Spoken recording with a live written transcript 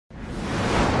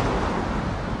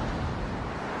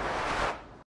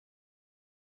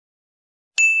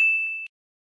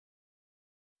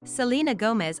Selena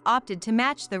Gomez opted to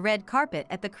match the red carpet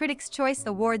at the Critics' Choice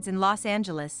Awards in Los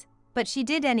Angeles, but she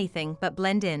did anything but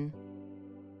blend in.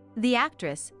 The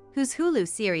actress, whose Hulu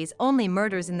series Only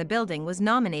Murders in the Building was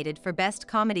nominated for Best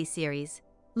Comedy Series,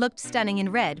 looked stunning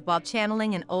in red while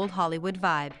channeling an old Hollywood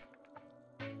vibe.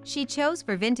 She chose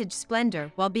for vintage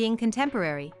splendor while being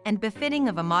contemporary and befitting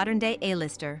of a modern-day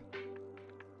A-lister.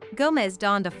 Gomez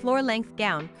donned a floor-length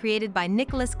gown created by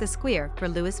Nicolas Gasquire for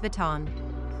Louis Vuitton.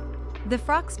 The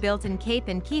frock's built-in cape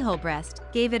and keyhole breast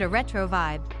gave it a retro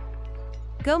vibe.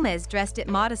 Gomez dressed it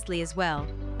modestly as well,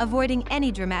 avoiding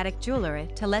any dramatic jewelry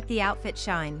to let the outfit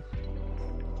shine.